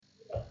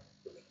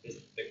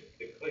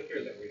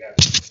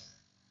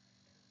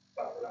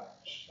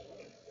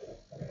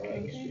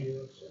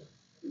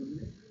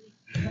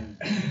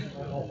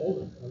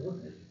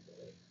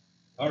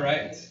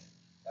right.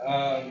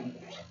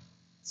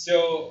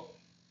 So,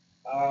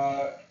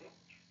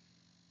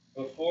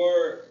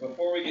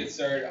 before we get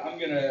started, I'm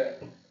gonna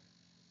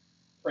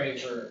pray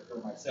for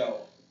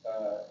myself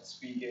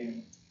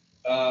speaking.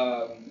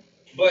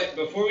 But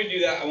before we do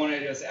that, I want to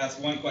just ask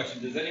one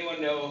question. Does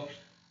anyone know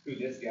who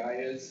this guy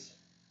is?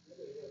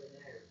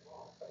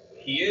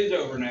 He is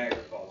over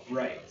Niagara Falls,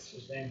 right?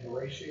 His name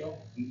Horatio?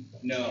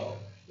 No.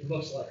 He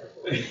looks like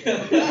You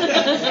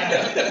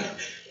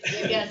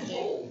guessed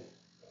it.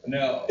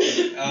 No.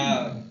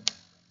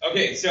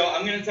 Okay, so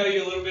I'm going to tell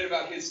you a little bit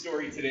about his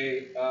story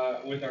today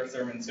with our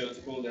sermon, so it's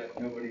cool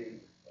that nobody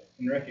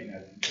can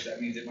recognize him, because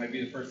that means it might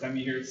be the first time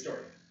you hear his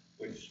story,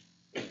 which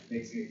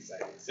makes me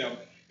excited. So,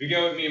 if you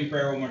go with me in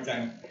prayer one more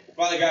time.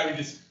 Father God, we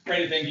just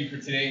pray to thank you for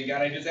today. And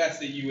God, I just ask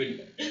that you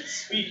would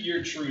speak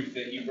your truth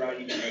that you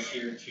brought each of us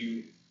here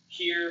to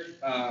hear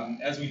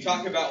as we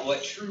talk about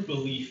what true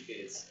belief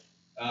is.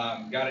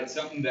 God, it's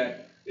something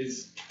that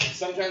is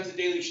sometimes a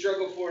daily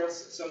struggle for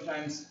us.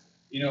 Sometimes,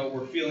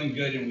 we're feeling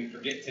good and we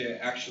forget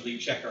to actually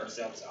check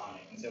ourselves on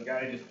it. And so,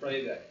 God, I just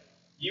pray that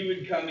you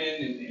would come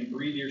in and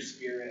breathe your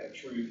spirit of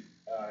truth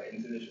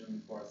into this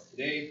room for us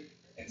today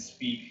and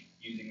speak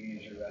using me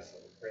as your vessel.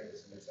 We pray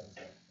this in your son's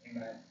name.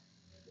 Amen.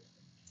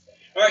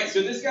 All right,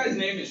 so this guy's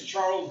name is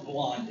Charles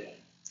Blondin.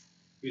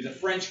 He's a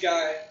French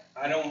guy.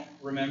 I don't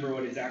remember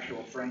what his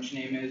actual French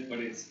name is, but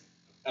his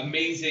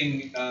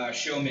amazing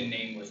showman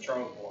name was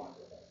Charles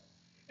Blondin.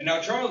 And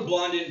now Charles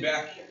Blondin,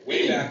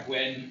 way back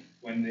when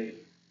they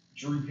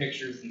drew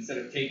pictures instead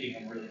of taking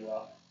them really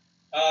well,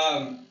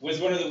 was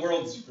one of the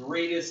world's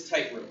greatest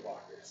tightrope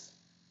walkers.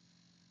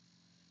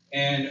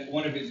 And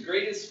one of his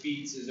greatest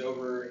feats is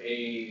over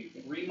a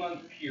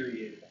 3-month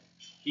period,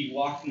 he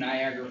walked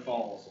Niagara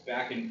Falls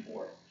back and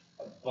forth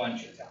a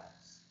bunch of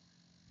times.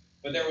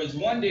 But there was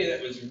one day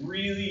that was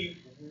really,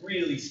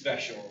 really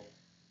special,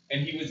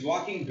 and he was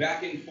walking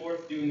back and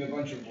forth doing a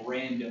bunch of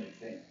random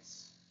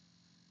things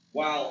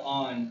while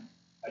on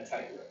a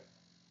tightrope.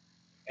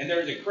 And there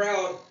was a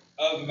crowd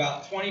of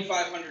about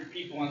 2,500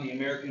 people on the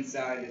American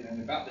side and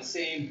then about the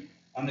same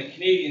on the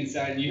Canadian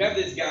side. And you have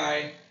this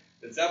guy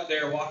that's up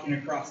there walking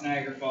across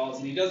Niagara Falls,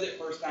 and he does it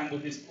first time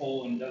with his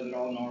pole and does it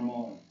all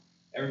normal, and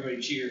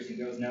everybody cheers and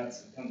goes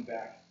nuts and comes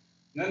back.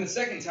 And then the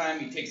second time,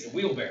 he takes a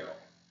wheelbarrow.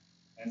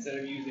 And instead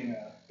of using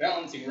a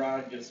balancing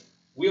rod, just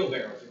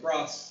wheelbarrows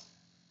across,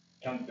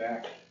 comes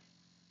back.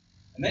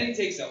 And then he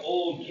takes an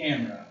old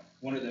camera,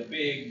 one of the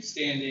big,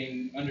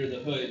 standing,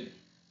 under-the-hood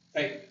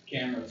type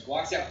cameras,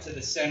 walks out to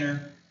the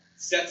center,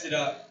 sets it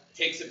up,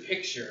 takes a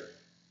picture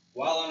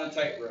while on a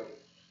tightrope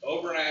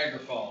over Niagara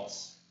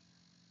Falls,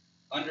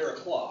 under a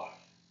cloth,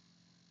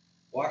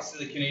 walks to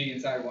the Canadian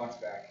side, walks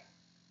back.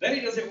 Then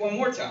he does it one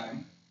more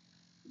time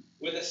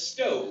with a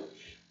stove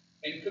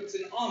and cooks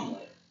an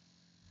omelet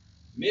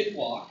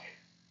mid-walk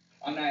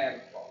on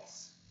Niagara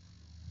Falls.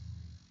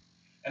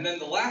 And then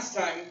the last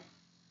time,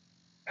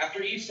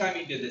 after each time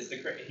he did this,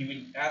 he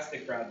would ask the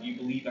crowd, do you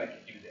believe I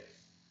could do this?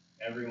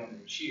 And everyone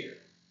would cheer.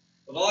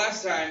 But the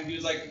last time, he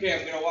was like, okay,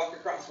 I'm going to walk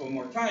across one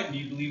more time. Do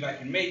you believe I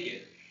can make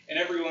it? And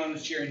everyone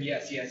was cheering,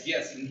 yes, yes,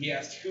 yes. And he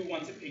asked, who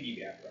wants a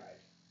piggyback ride?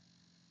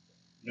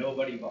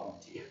 Nobody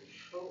volunteered.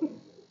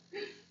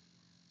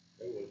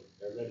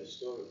 I read his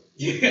story.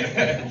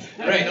 Yeah,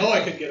 right. I know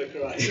I could get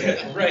across.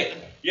 Right.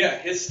 Yeah,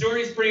 his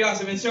story is pretty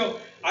awesome. And so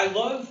I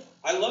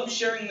love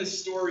sharing this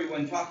story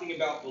when talking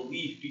about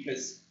belief,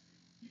 because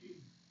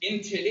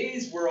in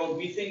today's world,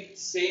 we think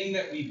saying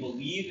that we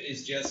believe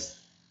is just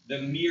the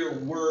mere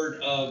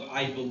word of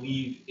I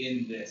believe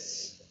in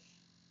this,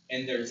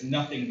 and there's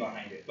nothing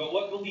behind it. But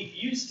what belief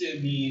used to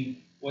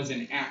mean was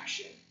an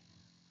action.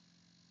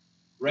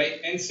 Right?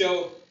 And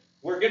so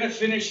we're going to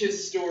finish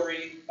his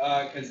story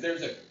because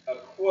there's a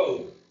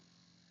quote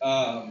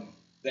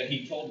that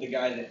he told the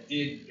guy that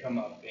did come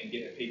up and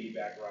get a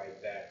piggyback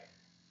ride that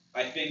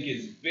I think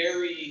is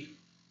very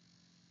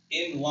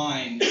in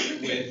line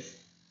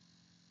with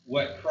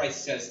what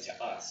Christ says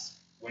to us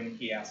when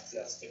he asks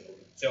us to believe.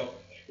 So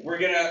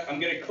I'm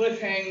gonna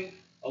cliffhang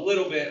a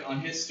little bit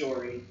on his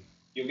story.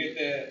 You'll get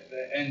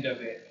the end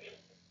of it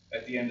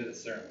at the end of the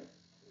sermon.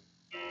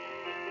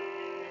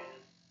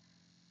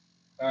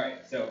 All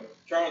right, so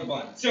Charles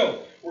Blondin.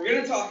 So we're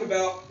going to talk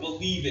about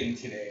believing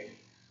today.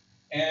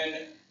 And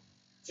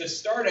to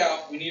start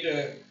out, we need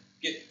to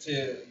get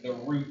to the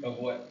root of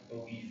what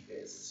belief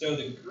is. So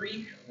the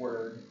Greek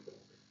word,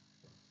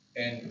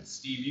 and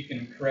Steve, you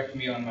can correct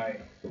me on my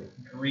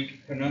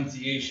Greek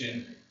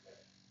pronunciation,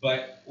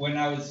 but when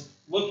I was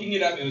looking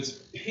it up, it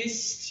was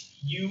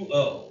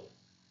pisteuo.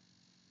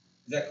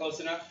 Is that close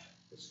enough?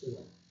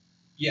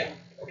 Yeah,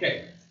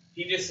 okay.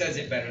 He just says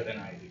it better than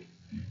I do,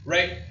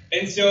 right?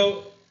 And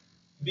so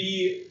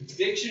the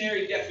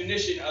dictionary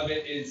definition of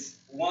it is,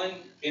 one,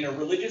 in a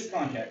religious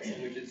context,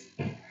 which is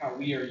how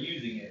we are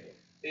using it,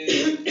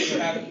 is to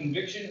have a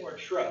conviction or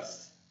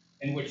trust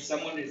in which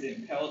someone is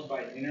impelled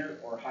by inner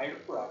or higher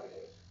prerogative.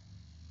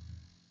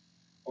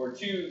 Or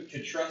two,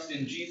 to trust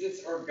in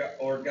Jesus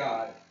or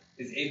God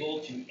is able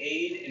to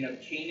aid in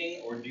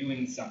obtaining or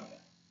doing something.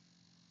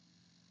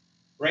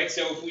 Right?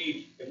 So if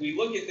we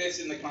look at this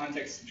in the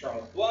context of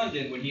Charles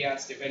Blondin, when he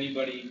asked if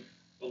anybody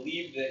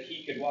believed that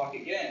he could walk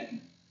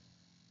again,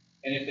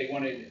 and if they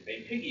wanted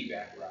a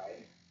piggyback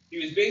ride, he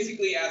was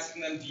basically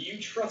asking them, do you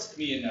trust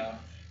me enough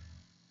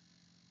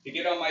to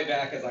get on my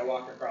back as I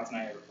walk across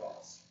Niagara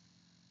Falls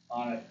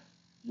on a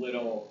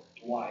little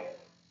while?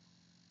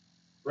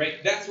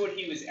 Right? That's what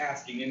he was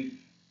asking. And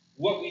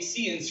what we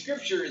see in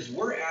Scripture is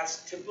we're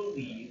asked to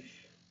believe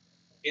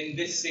in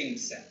this same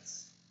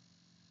sense.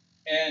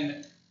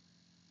 And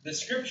the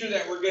scripture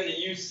that we're going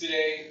to use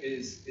today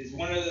is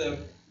one of the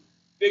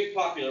big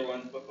popular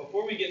ones. But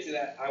before we get to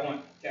that, I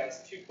want to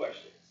ask two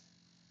questions.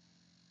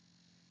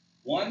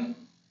 One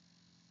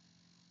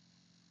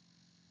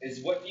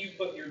is, what do you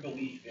put your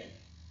belief in?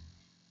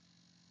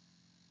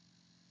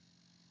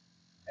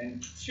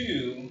 And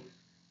two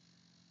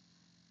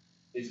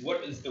is,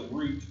 what is the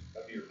root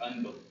of your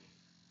unbelief?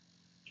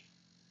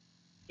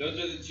 Those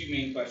are the two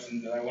main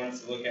questions that I want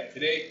us to look at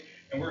today.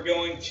 And we're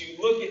going to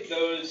look at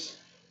those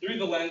through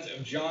the lens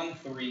of John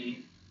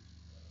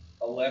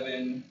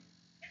 3:11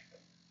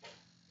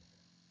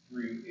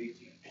 through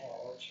 18.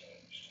 Oh, it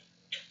changed.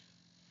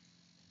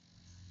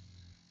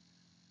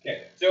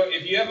 Okay, so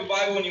if you have a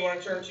Bible and you want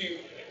to turn to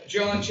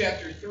John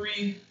chapter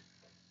 3,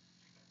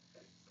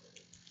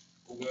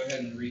 we'll go ahead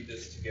and read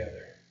this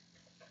together.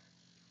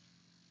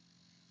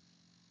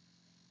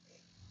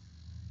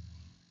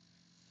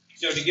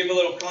 So to give a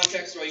little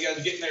context while you guys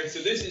are getting there,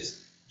 so this is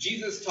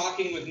Jesus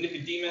talking with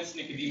Nicodemus.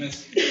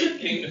 Nicodemus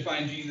came to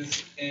find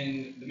Jesus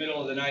in the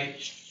middle of the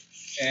night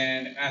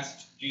and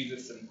asked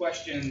Jesus some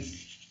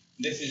questions.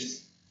 This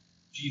is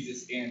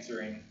Jesus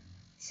answering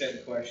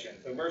said question.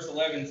 So verse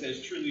 11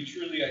 says, "Truly,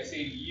 truly, I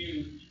say to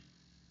you,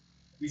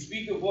 we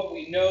speak of what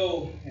we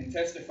know and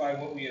testify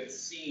what we have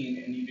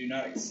seen, and you do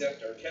not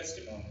accept our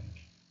testimony.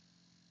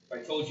 If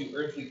I told you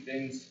earthly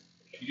things,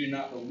 you do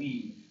not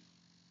believe.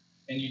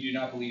 And you do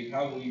not believe,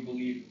 how will you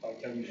believe if I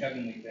tell you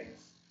heavenly things?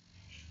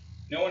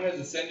 No one has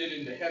ascended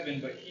into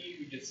heaven but he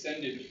who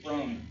descended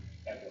from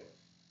heaven,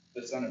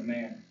 the Son of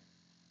Man.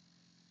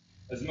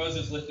 As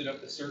Moses lifted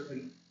up the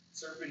serpent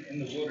in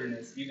the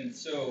wilderness, even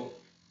so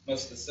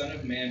must the Son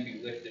of Man be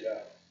lifted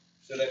up,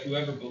 so that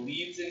whoever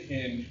believes in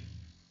him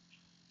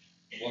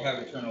will have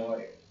eternal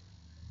life.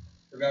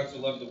 For God so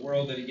loved the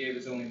world that he gave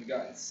his only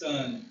begotten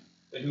Son,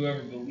 that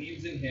whoever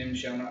believes in him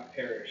shall not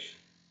perish,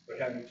 but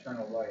have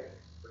eternal life.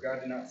 For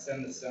God did not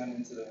send the Son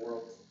into the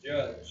world to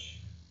judge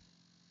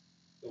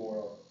the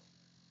world,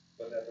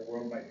 but that the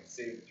world might be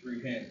saved through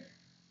him.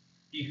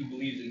 He who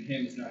believes in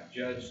him is not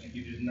judged, and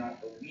he who does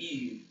not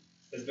believe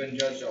has been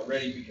judged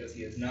already, because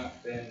he has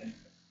not believed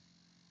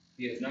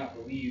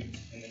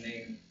in the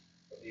name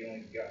of the only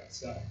begotten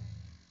Son."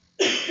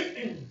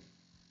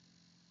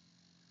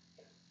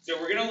 So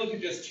we're going to look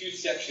at just two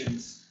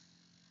sections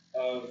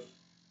of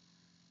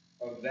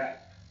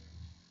that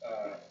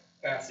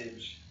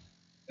passage.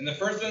 And the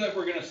first one that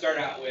we're going to start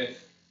out with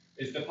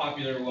is the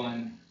popular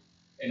one,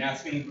 and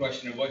asking the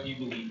question of what you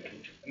believe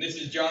in. And this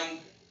is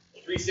John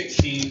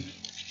 3:16,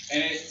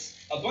 and it's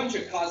a bunch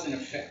of cause and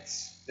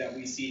effects that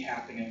we see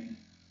happening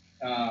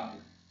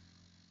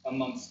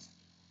amongst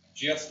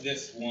just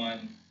this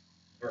one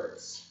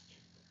verse.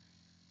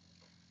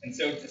 And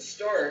so to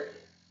start,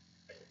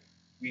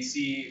 we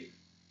see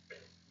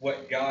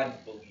what God's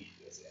belief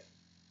is in.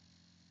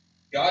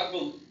 God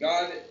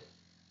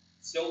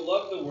so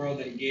loved the world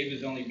that he gave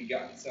his only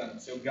begotten Son.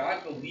 So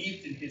God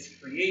believed in his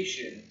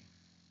creation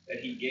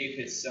that he gave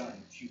his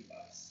Son to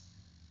us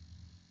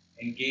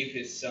and gave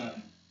his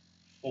Son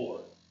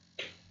for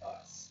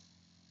us.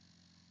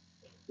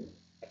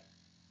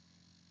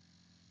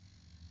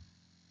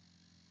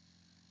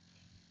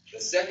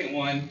 The second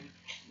one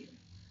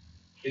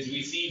is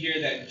we see here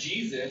that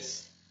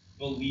Jesus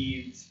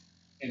believed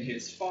in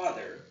his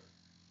Father,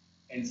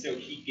 and so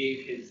he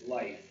gave his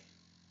life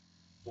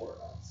for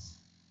us.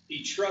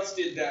 He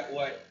trusted that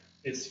what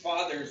his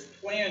Father's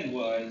plan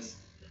was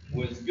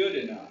good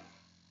enough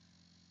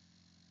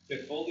to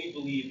fully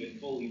believe and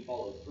fully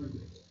follow through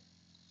with it.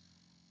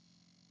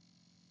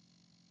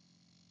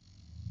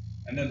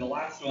 And then the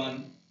last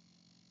one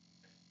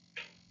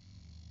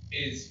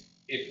is,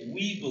 if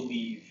we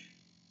believe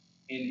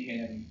in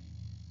him,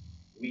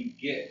 we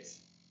get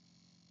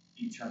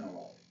eternal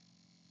life.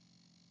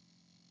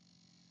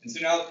 And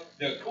so now,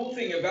 the cool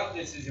thing about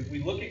this is if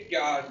we look at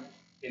God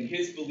and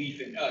his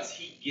belief in us,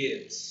 he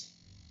gives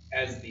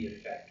as the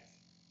effect.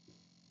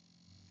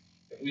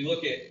 If we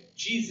look at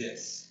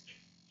Jesus,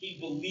 he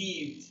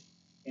believed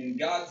in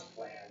God's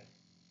plan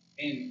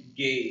and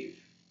gave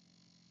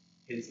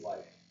his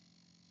life.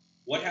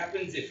 What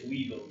happens if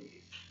we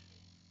believe?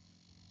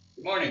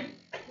 Good morning.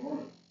 Good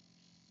morning.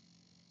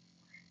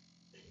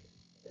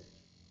 It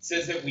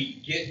says that we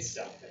get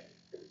something.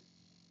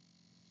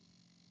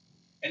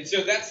 And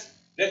so that's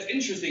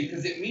interesting,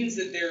 because it means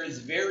that there is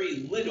very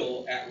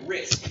little at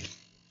risk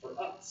for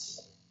us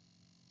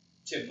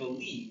to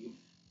believe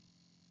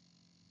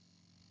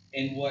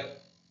in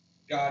what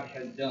God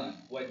has done,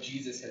 what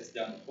Jesus has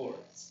done for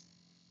us,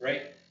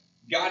 right?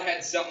 God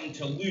had something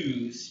to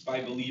lose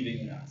by believing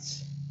in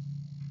us.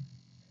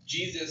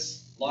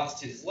 Jesus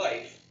lost his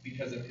life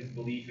because of his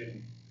belief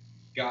in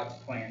God's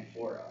plan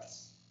for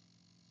us.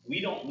 We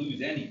don't lose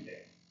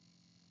anything.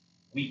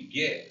 We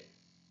get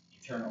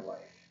eternal life.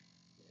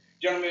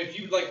 Gentlemen, if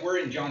you would like, we're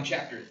in John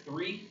chapter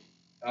 3.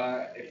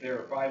 If there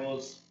are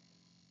Bibles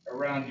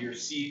around your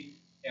seat,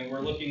 and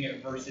we're looking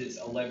at verses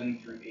 11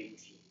 through 18.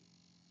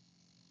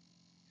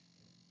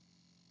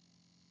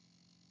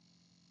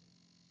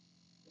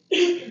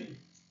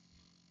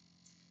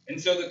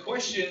 And so the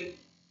question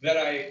that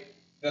I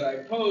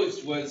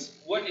posed was,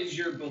 what is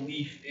your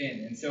belief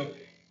in? And so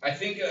I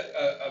think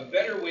a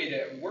better way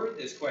to word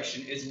this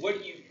question is,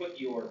 what do you put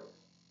your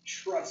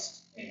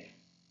trust in?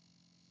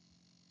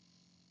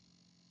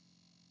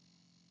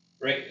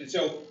 Right? And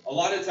so a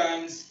lot of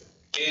times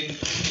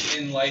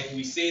in life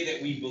we say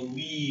that we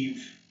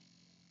believe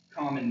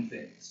common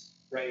things,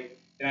 right?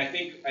 And I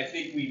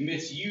think we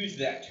misuse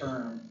that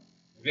term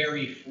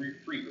very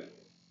frequently,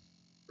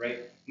 right?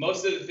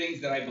 Most of the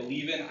things that I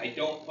believe in, I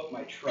don't put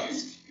my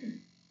trust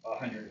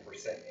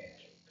 100% in.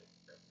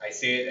 I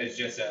say it as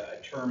just a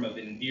term of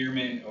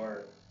endearment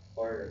or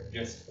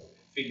just a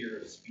figure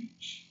of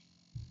speech.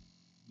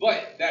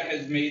 But that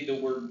has made the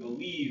word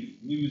believe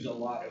lose a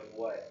lot of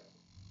what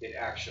it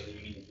actually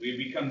means. We've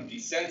become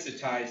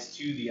desensitized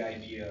to the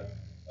idea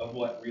of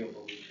what real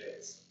belief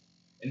is.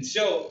 And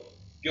so,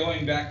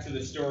 going back to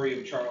the story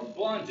of Charles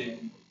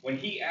Blondin, when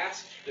he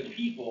asked the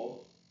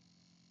people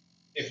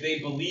if they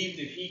believed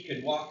if he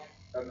could walk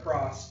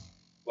across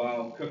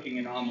while cooking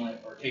an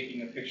omelet or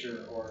taking a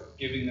picture or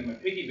giving them a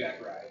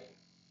piggyback ride,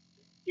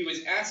 he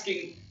was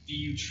asking, do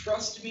you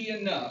trust me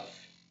enough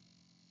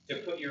to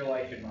put your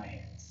life in my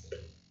hands?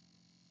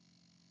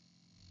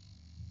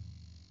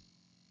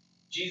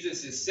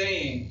 Jesus is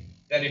saying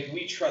that if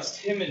we trust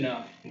him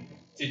enough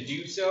to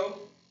do so,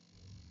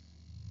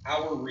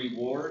 our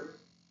reward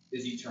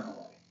is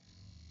eternal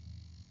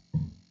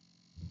life,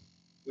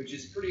 which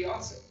is pretty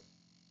awesome.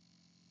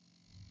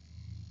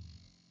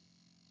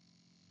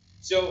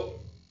 So,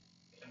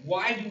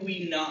 why do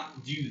we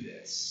not do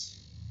this?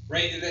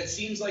 Right? That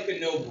seems like a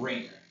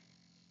no-brainer.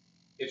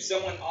 If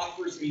someone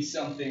offers me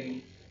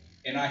something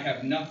and I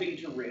have nothing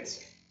to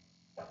risk,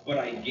 but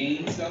I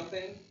gain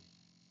something,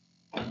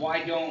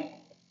 why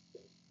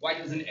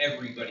doesn't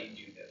everybody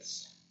do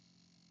this?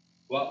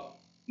 Well,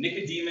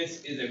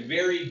 Nicodemus is a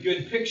very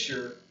good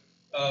picture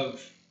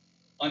of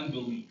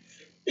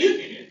unbelief.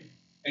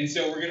 And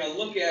so we're going to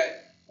look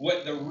at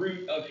what the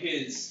root of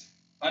his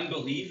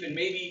unbelief, and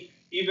maybe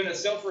even a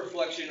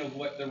self-reflection of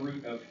what the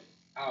root of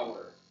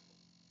our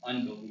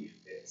unbelief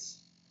is.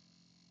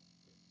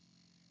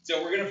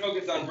 So we're going to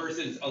focus on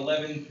verses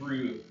 11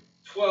 through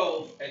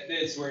 12 at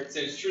this, where it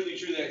says, "Truly,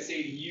 truly, I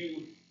say to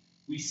you,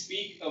 we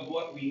speak of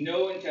what we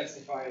know and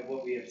testify of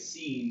what we have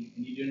seen,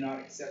 and you do not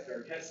accept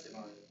our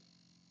testimony.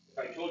 If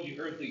I told you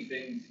earthly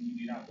things and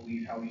you do not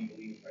believe, how will you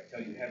believe if I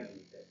tell you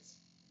heavenly things?"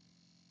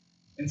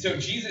 And so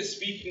Jesus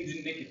speaking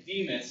to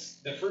Nicodemus,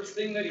 the first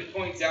thing that he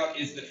points out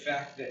is the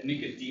fact that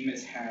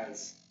Nicodemus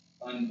has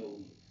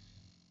unbelief.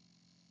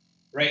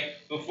 Right?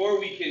 Before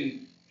we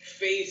can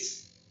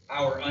face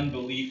our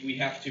unbelief, we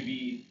have to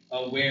be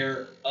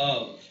aware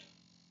of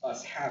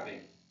us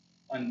having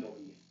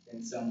unbelief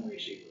in some way,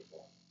 shape, or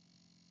form.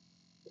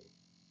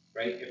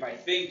 Right? If I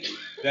think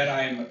that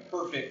I am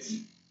perfect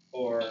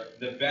or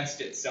the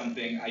best at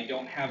something, I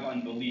don't have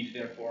unbelief,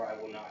 therefore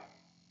I will not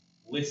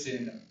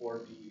listen or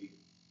be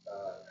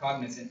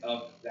cognizant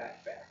of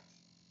that fact.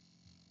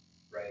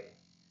 Right?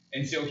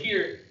 And so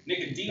here,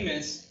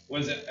 Nicodemus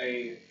was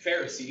a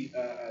Pharisee,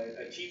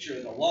 a teacher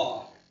of the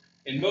law,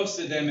 and most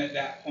of them at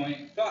that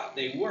point thought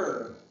they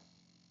were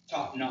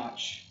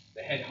top-notch,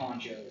 the head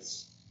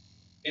honchos.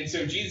 And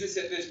so Jesus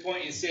at this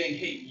point is saying,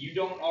 hey, you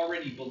don't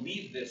already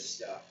believe this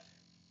stuff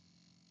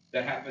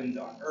that happens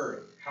on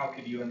earth. How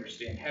could you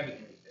understand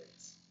heavenly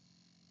things?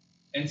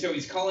 And so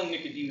he's calling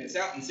Nicodemus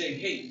out and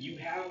saying, hey, you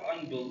have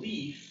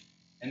unbelief,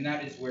 and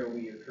that is where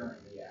we are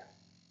currently at.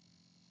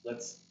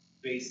 Let's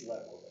base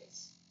level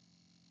this.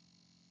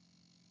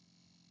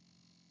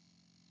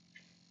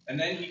 And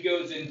then he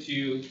goes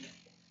into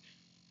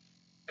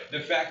the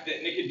fact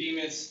that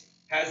Nicodemus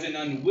has an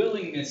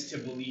unwillingness to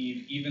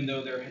believe, even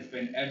though there has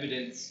been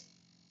evidence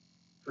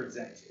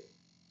presented.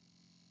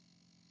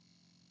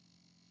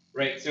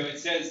 Right? So it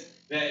says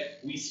that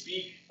we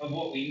speak of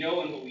what we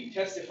know and what we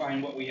testify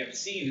and what we have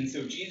seen. And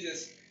so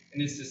Jesus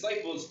and his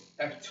disciples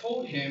have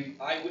told him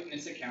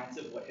eyewitness accounts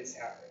of what has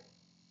happened.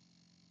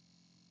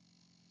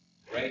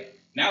 Right?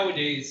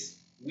 Nowadays,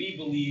 we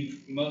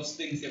believe most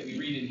things that we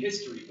read in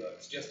history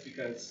books just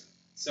because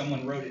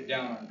someone wrote it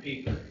down on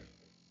paper.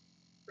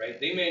 Right?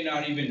 They may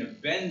not even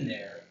have been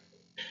there,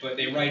 but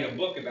they write a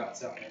book about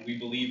something and we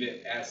believe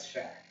it as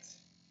fact.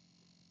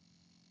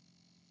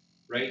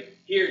 Right?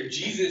 Here,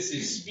 Jesus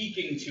is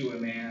speaking to a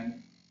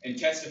man and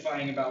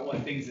testifying about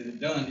what things that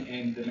have done,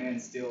 and the man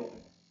still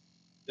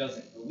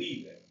doesn't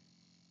believe it.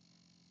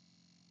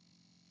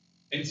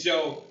 And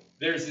so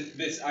there's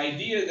this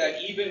idea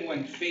that even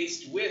when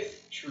faced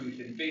with truth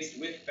and faced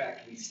with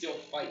fact, we still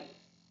fight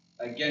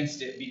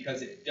against it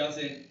because it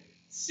doesn't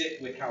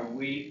sit with how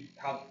we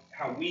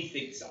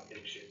think something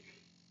should be,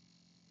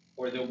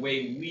 or the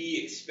way we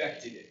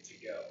expected it to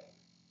go.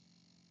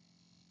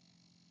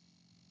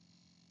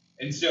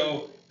 And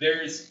so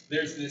there's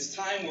this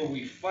time where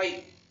we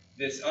fight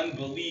this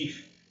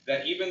unbelief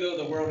that even though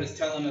the world is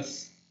telling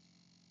us,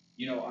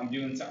 I'm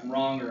doing something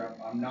wrong, or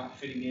I'm not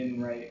fitting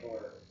in right,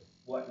 or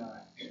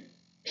whatnot,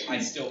 I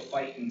still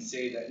fight and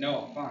say that,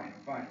 no, I'm fine,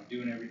 I'm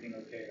doing everything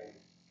okay.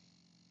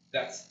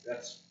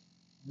 That's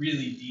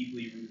really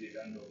deeply rooted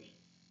unbelief.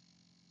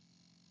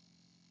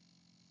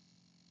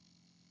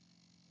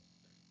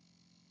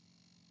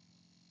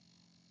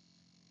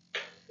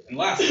 And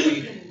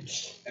lastly,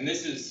 and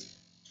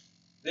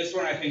this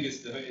one I think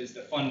is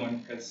the fun one,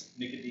 because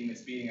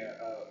Nicodemus, being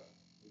a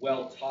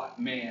well-taught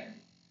man,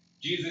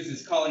 Jesus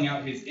is calling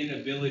out his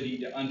inability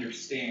to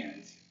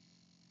understand,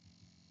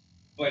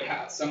 but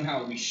how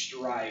somehow we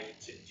strive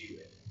to do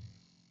it.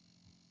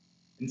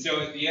 And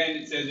so at the end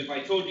it says, if I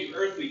told you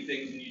earthly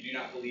things and you do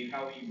not believe,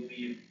 how will you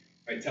believe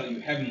if I tell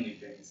you heavenly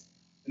things?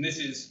 And this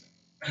is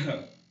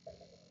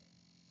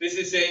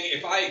saying,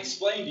 if I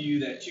explain to you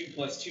that 2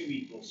 +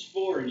 2 =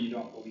 4 and you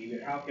don't believe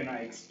it, how can I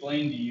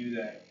explain to you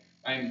that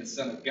I am the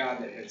Son of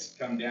God that has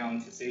come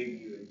down to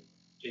save you and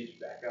take you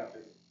back up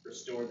and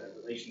restore that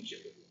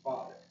relationship with your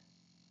Father?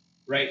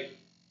 Right?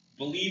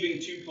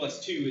 Believing 2 +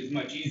 2 is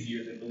much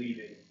easier than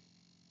believing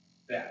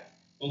that.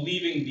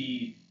 Believing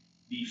the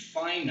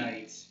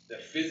finite, the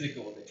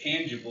physical, the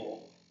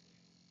tangible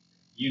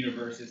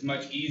universe is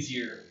much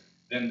easier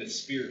than the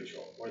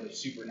spiritual or the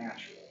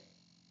supernatural.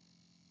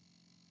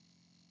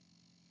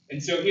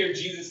 And so here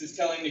Jesus is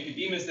telling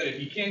Nicodemus that if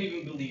you can't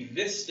even believe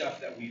this stuff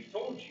that we've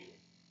told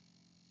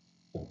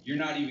you, you're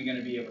not even going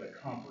to be able to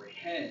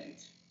comprehend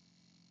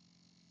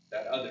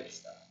that other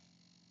stuff.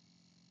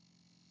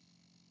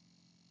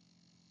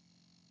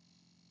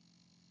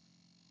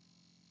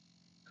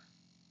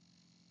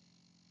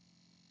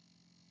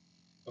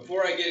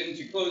 Before I get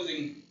into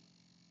closing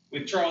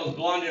with Charles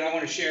Blondin, I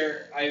want to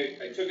share,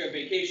 I took a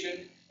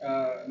vacation,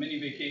 a mini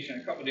vacation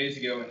a couple days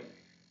ago, and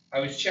I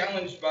was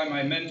challenged by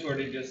my mentor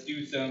to just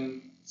do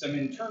some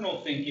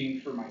internal thinking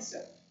for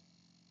myself.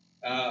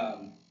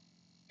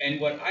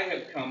 And what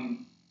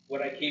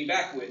I came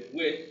back with,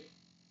 I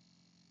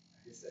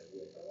said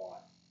with a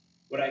lot.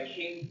 What I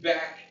came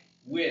back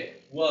with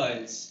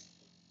was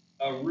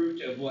a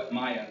root of what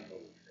my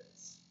unbelief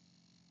is.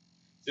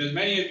 So as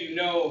many of you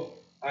know,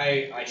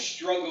 I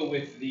struggle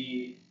with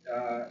the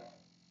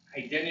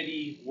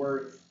identity,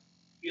 worth,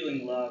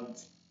 feeling loved,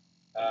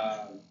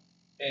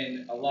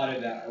 and a lot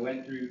of that. I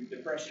went through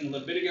depression a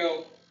little bit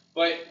ago,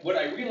 but what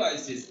I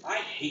realized is I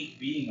hate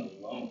being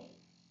alone.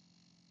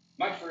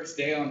 My first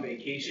day on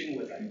vacation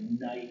was a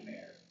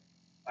nightmare.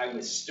 I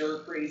was stir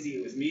crazy.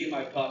 It was me and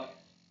my pup.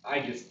 I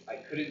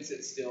couldn't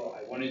sit still.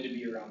 I wanted to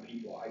be around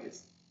people. I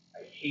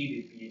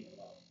hated being alone.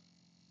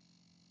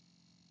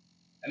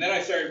 And then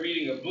I started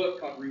reading a book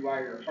called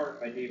Rewire Your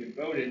Heart by David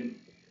Bowden,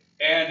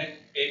 and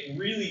it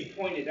really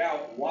pointed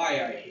out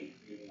why I hate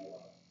being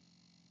alone.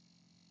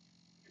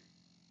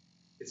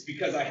 It's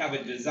because I have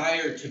a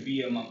desire to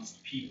be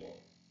amongst people.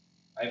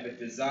 I have a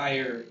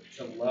desire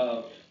to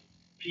love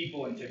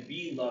people and to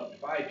be loved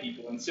by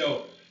people. And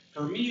so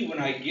for me, when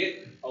I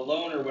get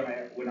alone or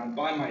when I'm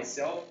by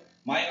myself,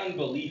 my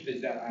unbelief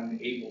is that I'm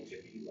able to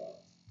be loved,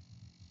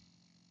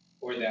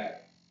 or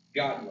that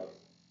God loves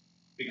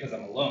me because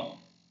I'm alone.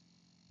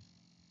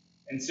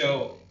 And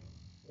so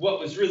what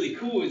was really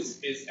cool is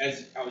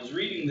as I was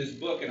reading this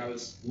book and I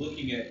was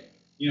looking at,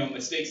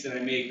 mistakes that I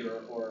make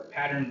or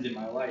patterns in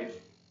my life,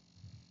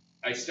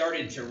 I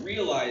started to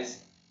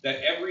realize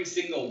that every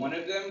single one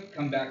of them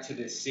come back to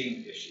this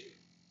same issue.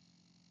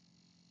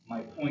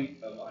 My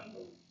point of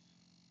unbelief.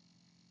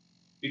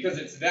 Because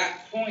it's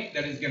that point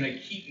that is going to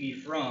keep me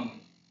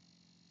from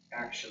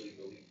actually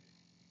believing.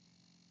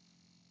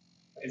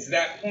 It's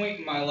that point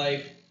in my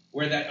life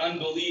where that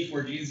unbelief,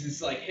 where Jesus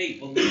is like, hey,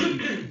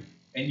 believe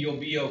and you'll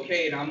be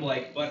okay. And I'm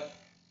like, but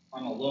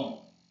I'm alone.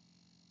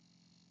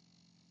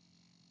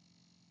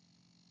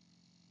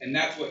 And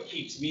that's what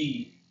keeps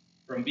me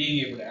from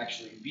being able to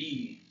actually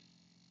be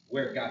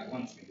where God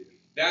wants me to be.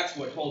 That's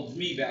what holds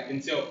me back.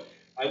 And so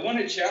I want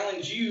to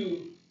challenge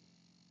you.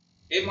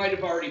 It might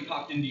have already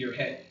popped into your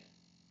head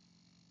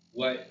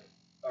what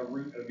a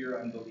root of your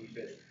unbelief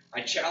is.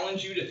 I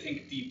challenge you to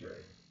think deeper,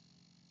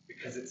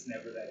 because it's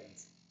never that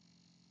easy.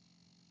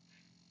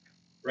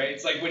 Right?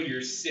 It's like when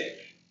you're sick.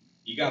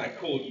 You got a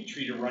cold, you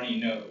treat a runny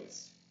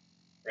nose.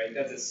 Right?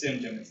 That's a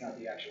symptom. It's not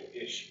the actual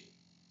issue.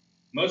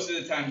 Most of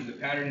the times, the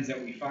patterns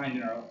that we find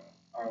in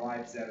our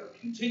lives that are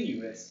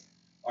continuous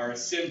are a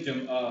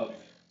symptom of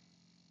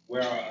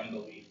where our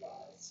unbelief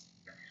lies.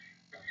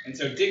 And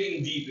so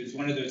digging deep is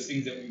one of those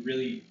things that we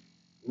really,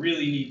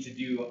 really need to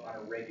do on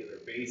a regular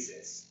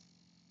basis.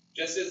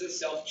 Just as a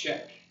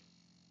self-check,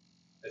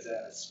 as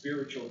a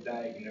spiritual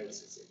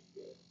diagnosis, if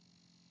you will.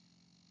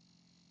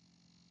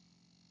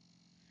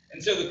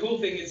 And so the cool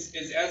thing is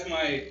as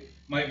my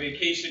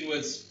vacation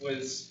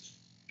was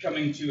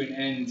coming to an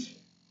end,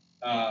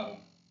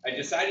 I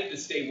decided to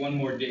stay one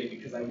more day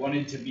because I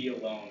wanted to be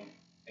alone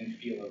and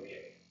feel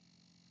okay.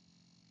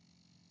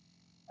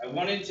 I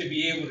wanted to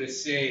be able to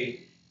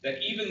say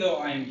that even though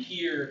I am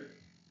here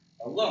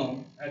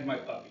alone, I had my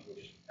puppy,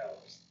 which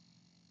helps,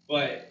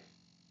 but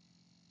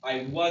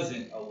I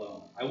wasn't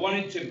alone. I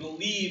wanted to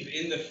believe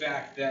in the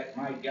fact that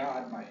my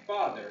God, my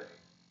Father,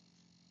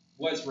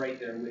 was right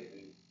there with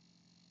me.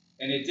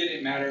 And it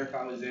didn't matter if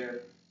I was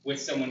there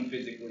with someone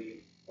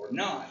physically or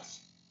not,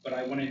 but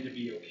I wanted to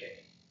be okay.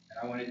 And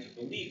I wanted to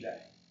believe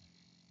that.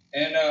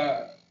 And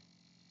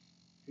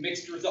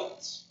mixed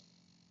results.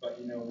 But,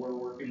 we're a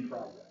work in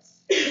progress.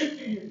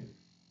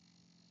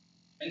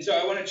 And so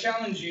I want to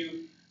challenge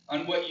you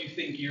on what you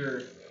think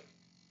your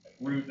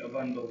root of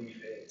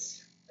unbelief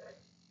is.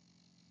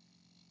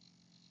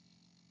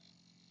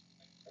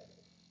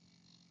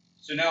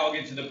 So now I'll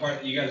get to the part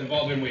that you guys have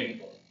all been waiting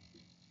for.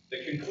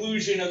 The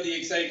conclusion of the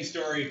exciting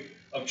story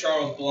of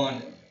Charles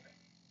Blondin.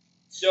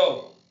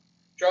 So,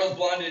 Charles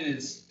Blondin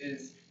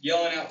is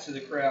yelling out to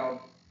the crowd.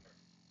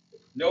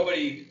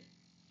 Nobody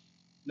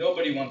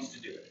wants to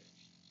do it.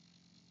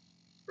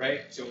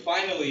 Right? So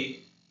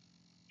finally,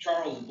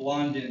 Charles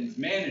Blondin's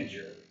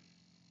manager,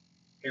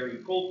 Harry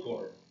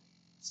Colcord,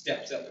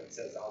 steps up and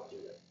says, I'll do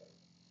it.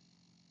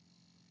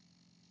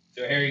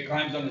 So Harry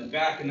climbs on his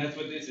back, and that's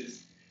what this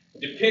is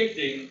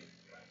depicting.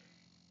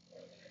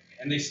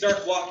 And they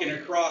start walking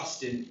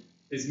across, and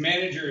his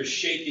manager is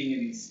shaking,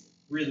 and he's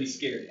really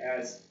scared,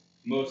 as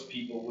most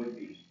people would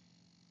be.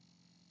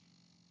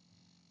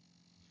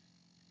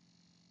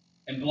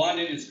 And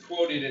Blondin is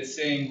quoted as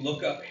saying,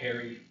 "Look up,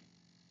 Harry.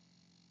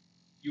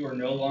 You are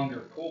no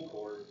longer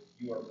Colcord,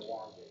 you are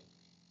Blondin.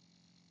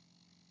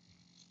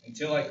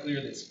 Until I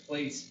clear this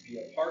place, be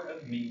a part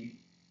of me,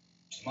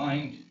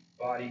 mind,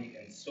 body,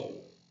 and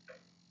soul.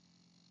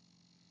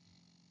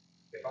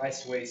 If I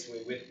sway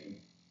with me.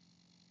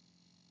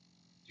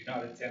 Do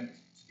not attempt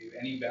to do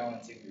any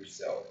balancing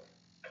yourself.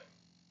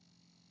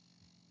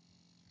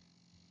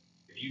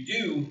 If you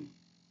do,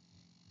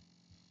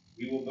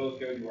 we will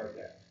both go to our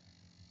death."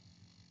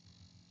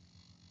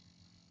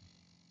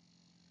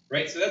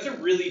 Right? So that's a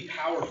really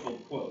powerful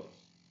quote.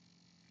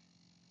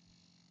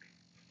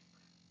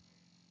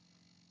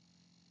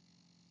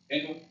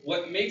 And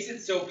what makes it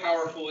so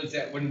powerful is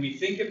that when we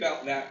think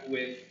about that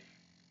with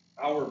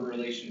our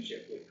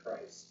relationship with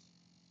Christ,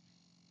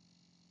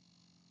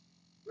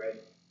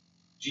 right?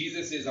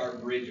 Jesus is our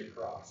bridge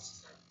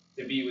across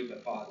to be with the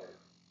Father.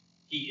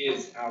 He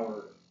is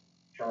our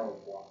Charles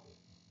Blondin.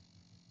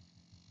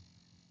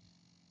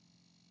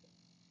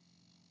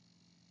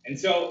 And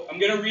so I'm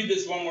going to read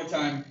this one more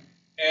time,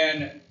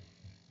 and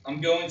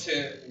I'm going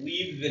to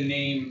leave the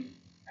name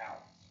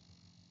out.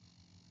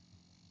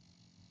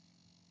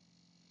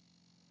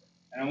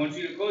 And I want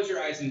you to close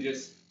your eyes and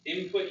just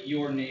input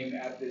your name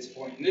at this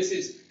point. And this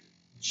is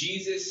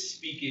Jesus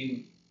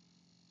speaking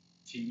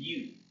to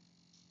you.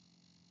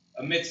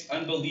 Amidst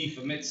unbelief,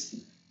 amidst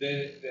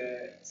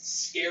the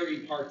scary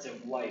parts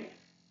of life,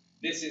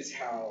 this is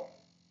how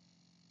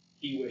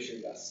he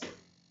wishes us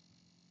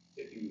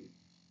to be.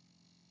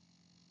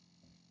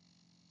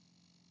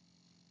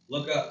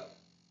 Look up.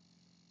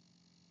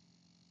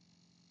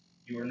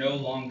 You are no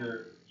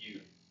longer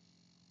you.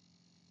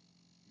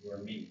 You are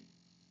me.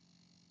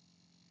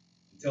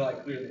 Until I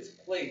clear this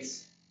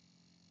place,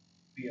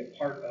 be a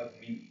part of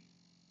me.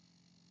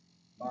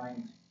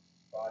 Mind,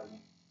 body,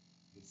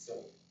 and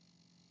soul.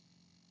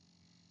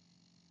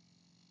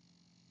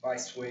 If I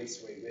sway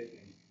with me.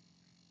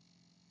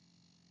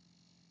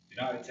 Do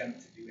not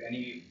attempt to do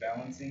any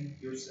balancing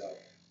yourself.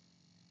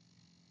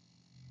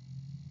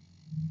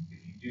 If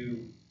you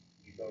do,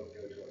 we both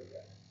go to our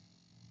death.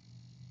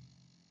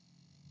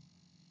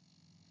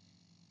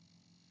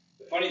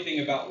 The funny thing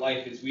about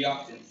life is we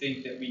often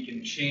think that we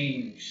can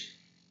change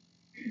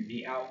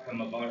the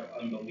outcome of our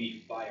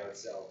unbelief by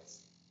ourselves,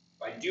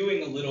 by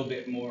doing a little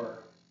bit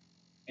more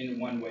in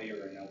one way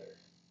or another.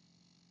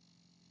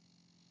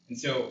 And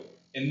so,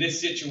 in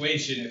this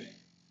situation,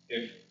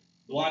 if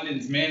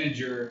Blondin's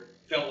manager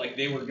felt like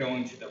they were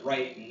going to the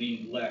right and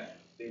leaned left,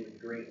 they would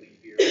greatly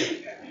fear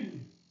the path.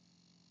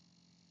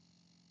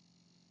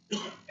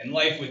 And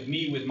life with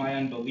me, with my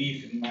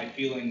unbelief and my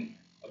feeling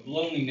of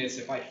loneliness,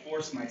 if I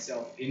force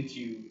myself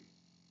into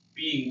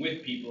being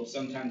with people,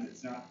 sometimes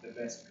it's not the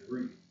best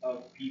group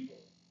of people.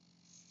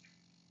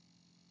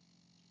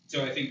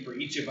 So I think for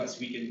each of us,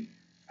 we can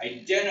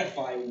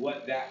identify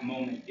what that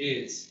moment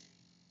is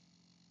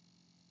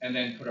and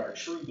then put our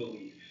true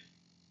belief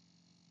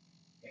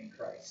in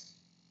Christ,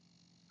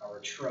 our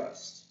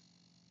trust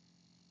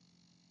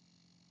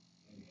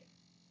in Him.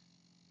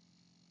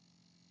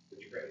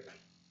 Would you pray?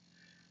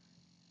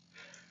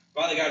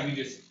 Father God,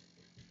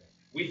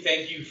 we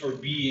thank you for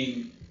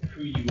being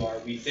who you are.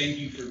 We thank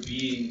you for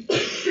being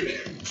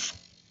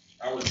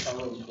our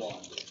Charles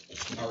Blondin,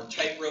 our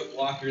tightrope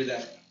walker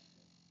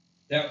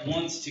that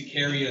wants to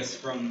carry us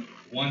from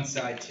one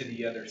side to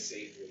the other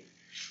safely.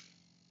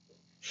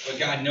 But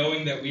God,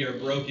 knowing that we are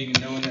broken and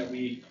knowing that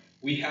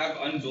we have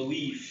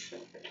unbelief,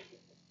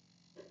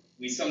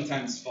 we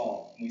sometimes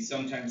fall and we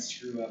sometimes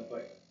screw up.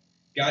 But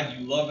God,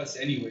 you love us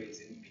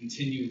anyways, and you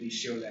continually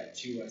show that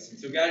to us. And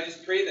so God, I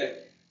just pray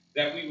that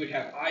that we would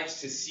have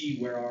eyes to see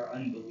where our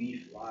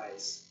unbelief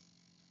lies,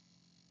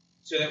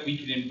 so that we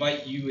can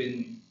invite you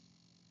in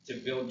to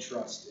build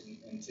trust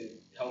and to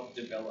help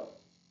develop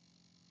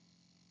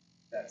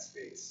that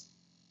space.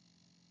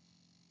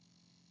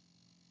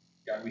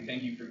 God, we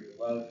thank you for your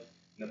love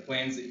and the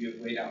plans that you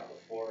have laid out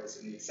before us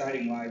and the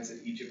exciting lives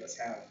that each of us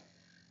have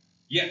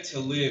yet to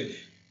live.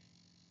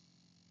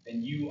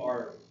 And you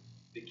are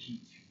the key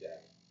to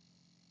that.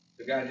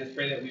 So God, I just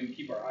pray that we would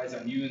keep our eyes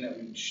on you and that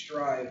we would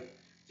strive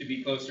to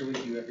be closer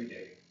with you every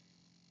day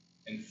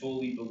and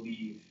fully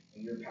believe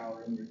in your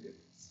power and your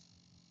goodness.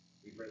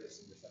 We pray this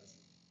in your Son's name.